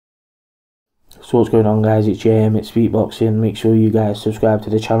So what's going on, guys? It's JM, it's Speakboxing. Make sure you guys subscribe to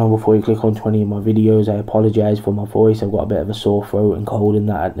the channel before you click onto any of my videos. I apologise for my voice, I've got a bit of a sore throat and cold in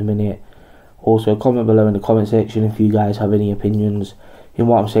that at the minute. Also, comment below in the comment section if you guys have any opinions in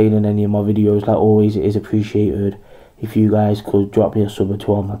what I'm saying in any of my videos. Like always, it is appreciated if you guys could drop me a sub or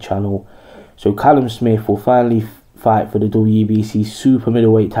two on my channel. So Callum Smith will finally fight for the WBC super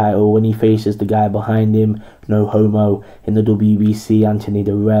middleweight title when he faces the guy behind him, no homo, in the WBC, Anthony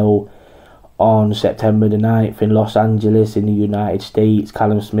DIRRELL, on September the 9th in Los Angeles in the United States.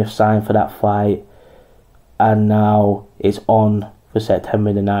 Callum Smith signed for that fight, and now it's on for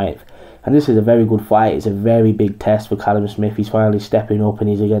September the 9th. And this is a very good fight. It's a very big test for Callum Smith. He's finally stepping up and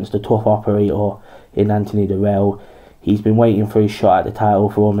he's against a tough operator in Anthony DIRRELL. He's been waiting for his shot at the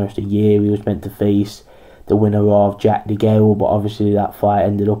title for almost a year. He was meant to face the winner of Jack DeGale, but obviously that fight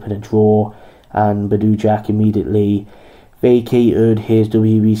ended up in a draw, and Badou Jack immediately vacated his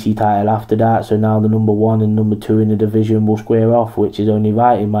WBC title after that. So now the number 1 and number 2 in the division will square off, which is only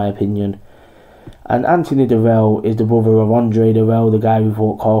right in my opinion. And Anthony DIRRELL is the brother of Andre DIRRELL, the guy who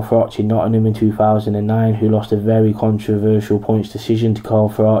fought Carl Froch in Nottingham in 2009, who lost a very controversial points decision to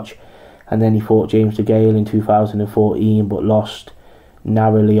Carl Froch. And then he fought James DeGale in 2014, but lost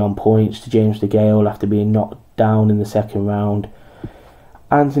narrowly on points to James DeGale after being knocked down in the second round.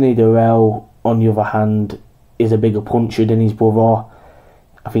 Anthony DIRRELL, on the other hand, is a bigger puncher than his brother.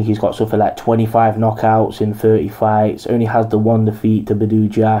 I think he's got something like 25 knockouts in 30 fights. Only has the 1 defeat to Badou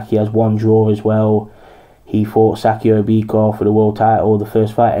Jack. He has 1 draw as well. He fought Sakio Biko for the world title. The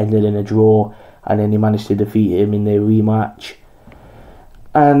first fight ended in a draw, and then he managed to defeat him in their rematch.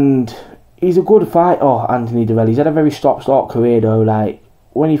 And he's a good fighter, Anthony DIRRELL. He's had a very stop-start career though. Like,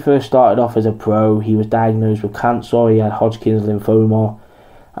 when he first started off as a pro, he was diagnosed with cancer. He had Hodgkin's lymphoma.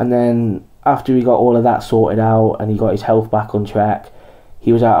 And then after he got all of that sorted out and he got his health back on track,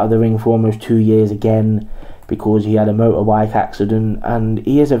 he was out of the ring for almost 2 years again because he had a motorbike accident. And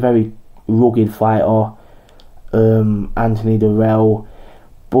he is a very rugged fighter, Anthony DIRRELL.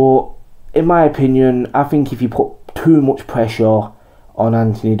 But in my opinion, I think if you put too much pressure on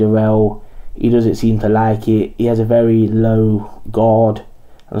Anthony DIRRELL, he doesn't seem to like it. He has a very low guard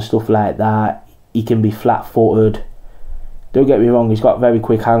and stuff like that. He can be flat-footed. Don't get me wrong, he's got very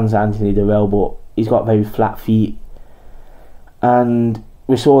quick hands, Anthony DIRRELL, but he's got very flat feet. And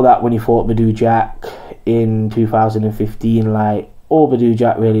we saw that when he fought Badou Jack in 2015. Like, all Badou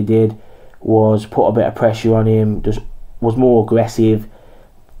Jack really did was put a bit of pressure on him, just was more aggressive,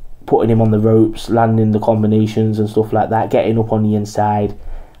 putting him on the ropes, landing the combinations and stuff like that, getting up on the inside.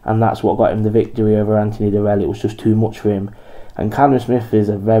 And that's what got him the victory over Anthony DIRRELL. It was just too much for him. And Callum Smith is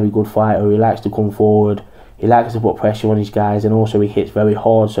a very good fighter. He likes to come forward. He likes to put pressure on his guys, and also he hits very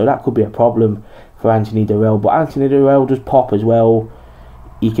hard. So that could be a problem for Anthony DIRRELL. But Anthony DIRRELL does pop as well.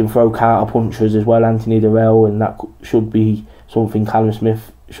 He can throw counter punches as well, Anthony DIRRELL, and that should be something Callum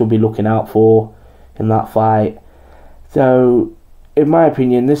Smith should be looking out for in that fight. So, in my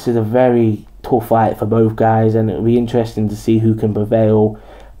opinion, this is a very tough fight for both guys, and it'll be interesting to see who can prevail.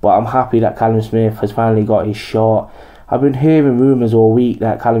 But I'm happy that Callum Smith has finally got his shot. I've been hearing rumours all week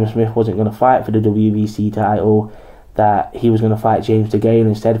that Callum Smith wasn't going to fight for the WBC title, that he was going to fight James DeGale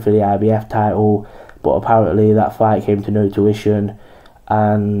instead for the IBF title, but apparently that fight came to no fruition.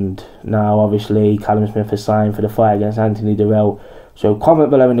 And now obviously Callum Smith has signed for the fight against Anthony DIRRELL. So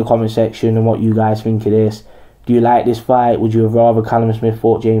comment below in the comment section and what you guys think of this. Do you like this fight? Would you have rather Callum Smith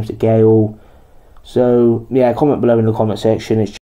fought James DeGale? So yeah, comment below in the comment section. It's